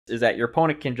is that your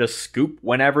opponent can just scoop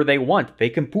whenever they want. They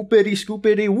can poopity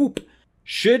scoopity whoop.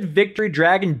 Should Victory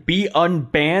Dragon be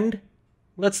unbanned?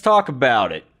 Let's talk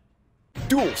about it.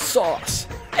 Dual sauce,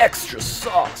 extra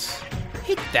sauce.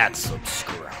 Hit that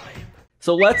subscribe.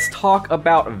 So let's talk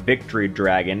about Victory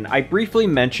Dragon. I briefly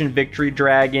mentioned Victory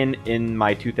Dragon in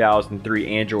my 2003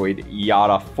 Android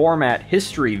Yada format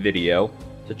history video,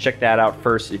 so check that out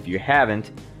first if you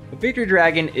haven't. But Victory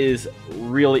Dragon is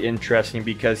really interesting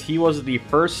because he was the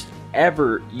first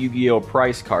ever Yu-Gi-Oh!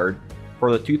 Prize card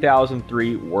for the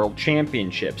 2003 World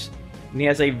Championships, and he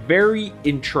has a very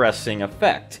interesting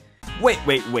effect. Wait,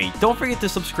 don't forget to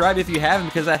subscribe if you haven't,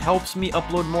 because that helps me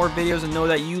upload more videos and know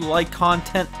that you like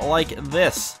content like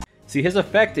this. See, his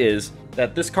effect is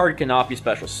that this card cannot be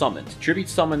special summoned. To tribute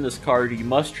summon this card, you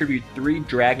must tribute 3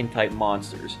 Dragon-type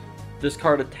monsters. If this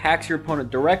card attacks your opponent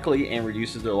directly and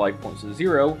reduces their life points to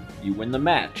 0, you win the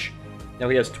match. Now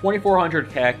he has 2400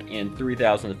 attack and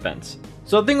 3000 defense.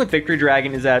 So the thing with Victory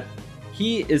Dragon is that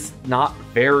he is not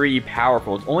very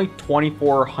powerful. It's only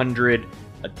 2400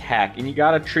 attack, and you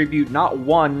gotta tribute not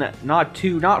 1, not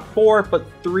 2, not 4, but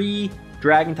 3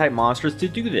 Dragon-type monsters to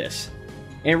do this.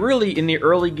 And really, in the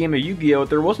early game of Yu-Gi-Oh!,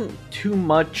 there wasn't too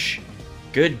much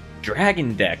good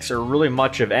Dragon decks, or really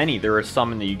much of any. There were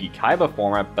some in the Yu-Gi Kaiba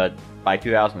format, but by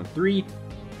 2003, you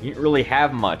didn't really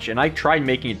have much. And I tried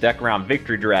making a deck around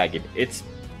Victory Dragon. It's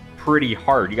pretty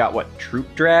hard. You got, what, Troop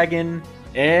Dragon?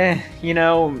 You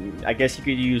know, I guess you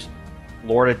could use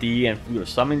Lord of D and Flute of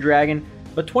Summoning Dragon.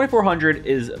 But 2400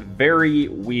 is very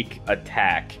weak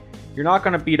attack. You're not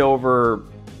going to beat over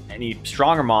any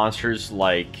stronger monsters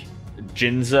like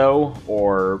Janjo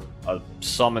or a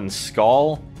Summon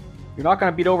Skull. You're not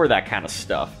going to beat over that kind of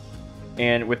stuff.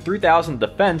 And with 3000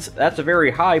 defense, that's a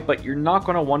very high, but you're not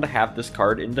going to want to have this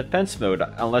card in defense mode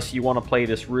unless you want to play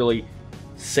this really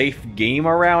safe game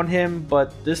around him.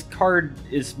 But this card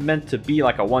is meant to be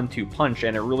like a 1-2 punch,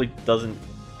 and it really doesn't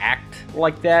act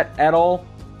like that at all.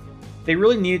 They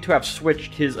really needed to have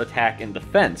switched his attack and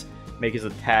defense, make his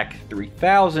attack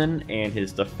 3000 and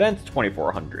his defense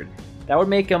 2400. That would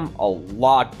make him a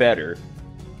lot better.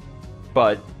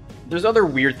 But there's other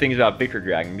weird things about Victory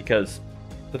Dragon, because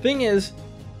the thing is,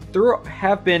 there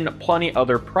have been plenty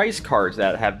other prize cards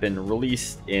that have been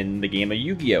released in the game of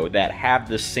Yu-Gi-Oh! That have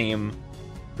the same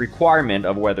requirement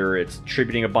of whether it's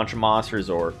tributing a bunch of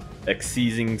monsters or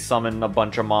exceeding summon a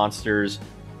bunch of monsters.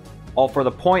 All for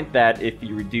the point that if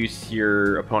you reduce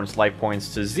your opponent's life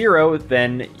points to 0,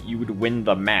 then you would win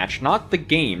the match. Not the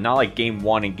game, not like game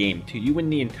 1 and game 2. You win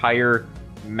the entire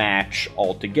match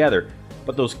altogether.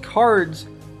 But those cards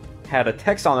had a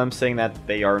text on them saying that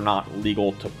they are not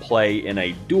legal to play in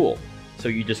a duel. So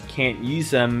you just can't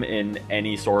use them in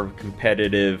any sort of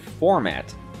competitive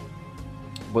format.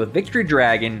 With Victory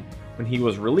Dragon, when he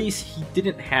was released, he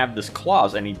didn't have this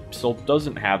clause, and he still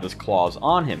doesn't have this clause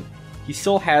on him. He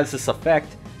still has this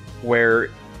effect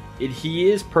where he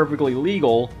is perfectly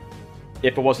legal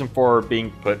if it wasn't for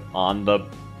being put on the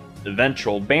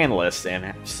eventual ban list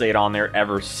and stayed on there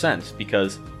ever since,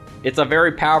 because it's a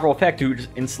very powerful effect to just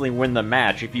instantly win the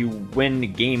match. If you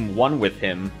win game 1 with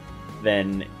him,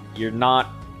 then you're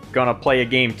not gonna play a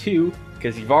game 2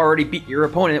 because you've already beat your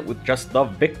opponent with just the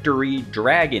Victory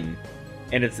Dragon.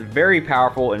 And it's very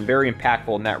powerful and very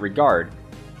impactful in that regard.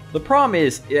 The problem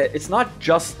is, it's not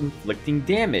just inflicting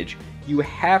damage. You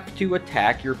have to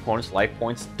attack your opponent's life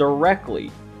points directly.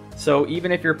 So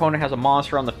even if your opponent has a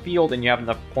monster on the field and you have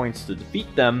enough points to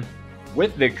defeat them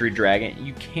with Victory Dragon,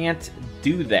 you can't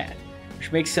do that,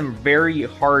 which makes him very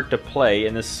hard to play,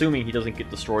 and assuming he doesn't get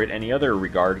destroyed in any other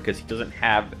regard because he doesn't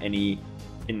have any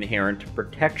inherent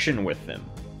protection with him.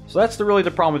 So that's really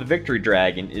the problem with Victory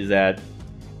Dragon, is that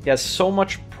he has so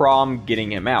much problem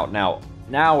getting him out. Now,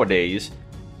 nowadays,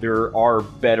 there are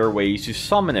better ways to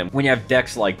summon him. When you have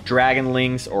decks like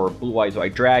Dragonlings or Blue Eyes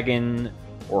White Dragon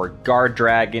or Guard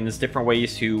Dragons, different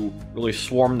ways to really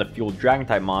swarm the field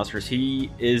Dragon-type monsters,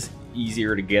 he is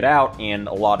easier to get out, and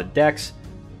a lot of decks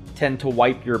tend to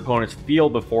wipe your opponent's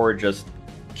field before just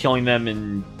killing them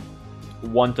in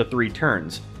 1 to 3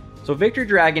 turns. So Victory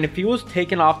Dragon, if he was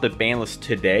taken off the ban list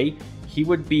today, he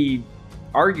would be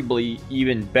arguably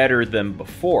even better than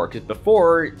before, because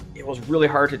before it was really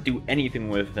hard to do anything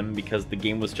with him because the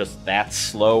game was just that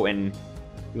slow and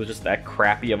it was just that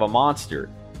crappy of a monster.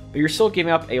 But you're still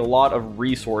giving up a lot of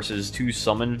resources to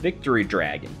summon Victory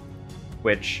Dragon,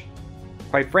 which,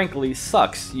 quite frankly,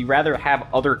 sucks. You rather have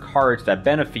other cards that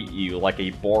benefit you, like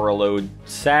a Borreload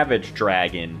Savage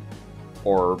Dragon,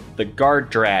 or the Guard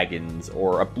Dragons,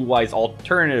 or a Blue Eyes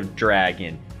Alternative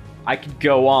Dragon. I could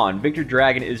go on. Victory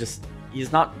Dragon is just,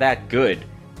 he's not that good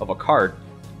of a card.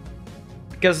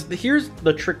 Because here's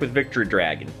the trick with Victory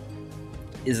Dragon,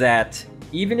 is that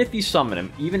even if you summon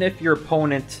him, even if your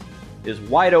opponent is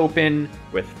wide open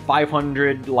with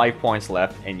 500 life points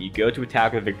left and you go to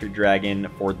attack with Victory Dragon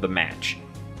for the match,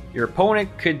 your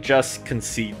opponent could just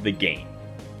concede the game.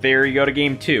 There you go to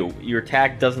game 2. Your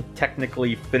attack doesn't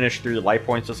technically finish through, the life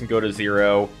points doesn't go to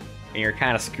 0, and you're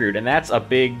kind of screwed. And that's a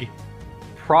big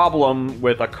problem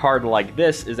with a card like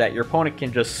this, is that your opponent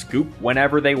can just scoop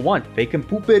whenever they want. They can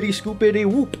poopity scoopity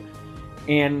whoop.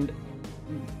 And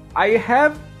I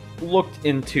have looked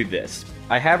into this.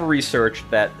 I have researched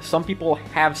that some people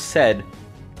have said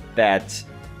that,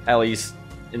 at least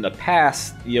in the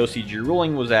past, the OCG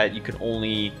ruling was that you could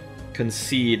only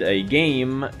concede a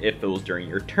game if it was during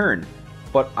your turn.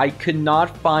 But I could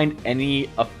not find any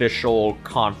official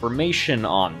confirmation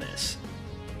on this.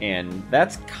 And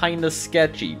that's kind of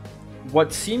sketchy.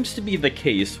 What seems to be the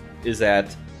case is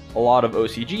that a lot of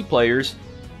OCG players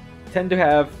tend to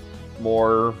have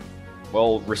more,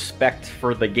 well, respect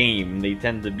for the game. They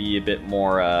tend to be a bit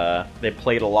more, they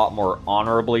played a lot more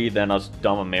honorably than us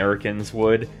dumb Americans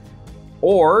would.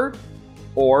 Or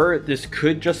this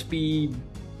could just be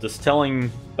just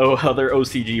telling other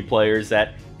OCG players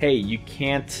that, hey, you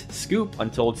can't scoop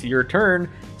until it's your turn,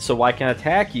 so I can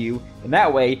attack you, and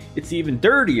that way it's even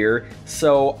dirtier,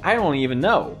 so I don't even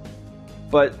know.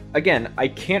 But again, I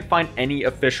can't find any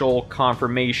official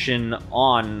confirmation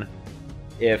on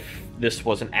if this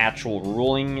was an actual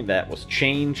ruling that was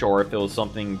changed, or if it was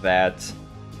something that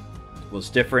was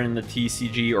different in the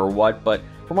TCG or what, but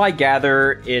from what I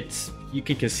gather, you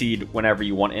can concede whenever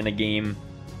you want in a game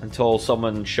until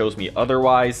someone shows me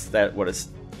otherwise. That's what it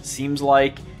seems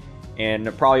like,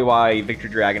 and probably why Victory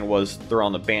Dragon was thrown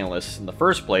on the ban list in the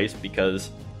first place,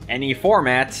 because any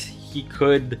format, he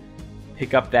could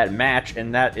pick up that match,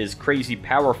 and that is crazy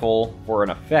powerful for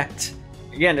an effect.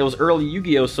 Again, it was early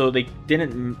Yu-Gi-Oh, so they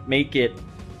didn't make it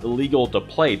illegal to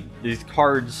play. These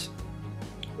cards,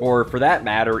 or for that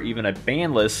matter, even a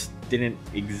ban list, didn't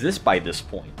exist by this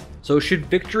point. So should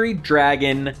Victory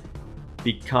Dragon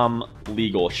become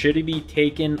legal? Should he be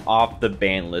taken off the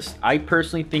ban list? I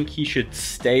personally think he should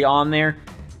stay on there,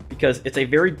 because it's a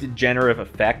very degenerative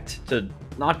effect to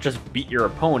not just beat your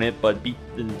opponent, but beat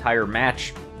the entire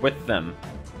match with them.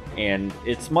 And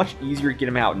it's much easier to get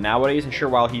him out nowadays, and sure,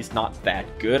 while he's not that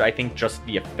good, I think just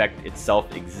the effect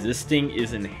itself existing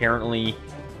is inherently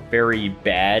very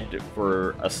bad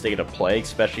for a state of play,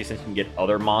 especially since you can get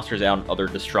other monsters out and other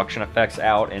destruction effects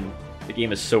out, and the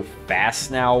game is so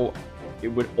fast now, it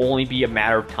would only be a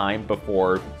matter of time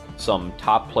before some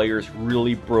top players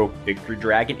really broke Victory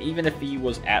Dragon, even if he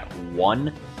was at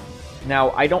 1. Now,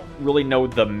 I don't really know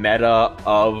the meta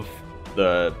of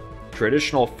the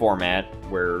traditional format,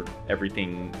 where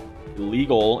everything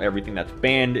illegal, everything that's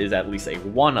banned, is at least a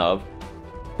 1 of,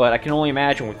 but I can only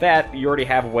imagine with that, you already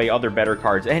have way other better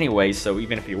cards anyway, so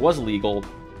even if he was legal,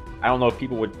 I don't know if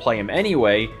people would play him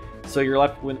anyway, so you're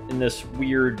left in this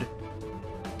weird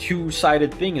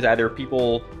two-sided thing, is either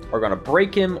people are going to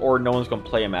break him or no one's going to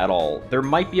play him at all. There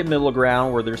might be a middle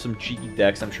ground where there's some cheeky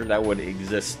decks, I'm sure that would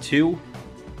exist too,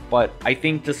 but I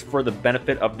think just for the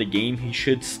benefit of the game, he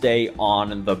should stay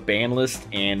on the ban list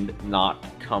and not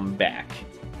come back.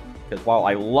 Because while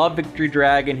I love Victory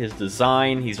Dragon, his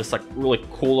design, he's just like really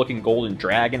cool looking golden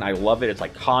dragon, I love it, it's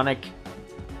iconic,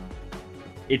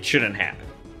 it shouldn't happen.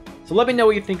 So let me know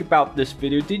what you think about this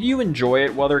video. Did you enjoy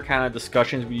it? What other kind of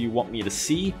discussions do you want me to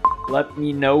see? Let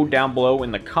me know down below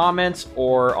in the comments,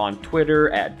 or on Twitter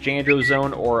at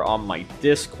JanjoZone, or on my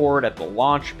Discord at the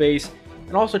launch base.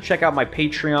 And also check out my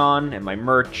Patreon and my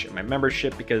merch and my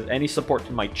membership, because any support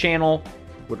to my channel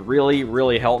would really,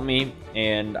 really help me.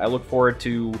 And I look forward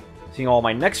to seeing all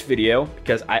my next video,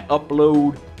 because I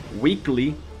upload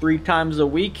weekly, 3 times a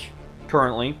week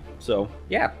currently. So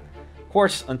yeah, of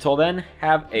course, until then,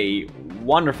 have a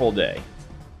wonderful day.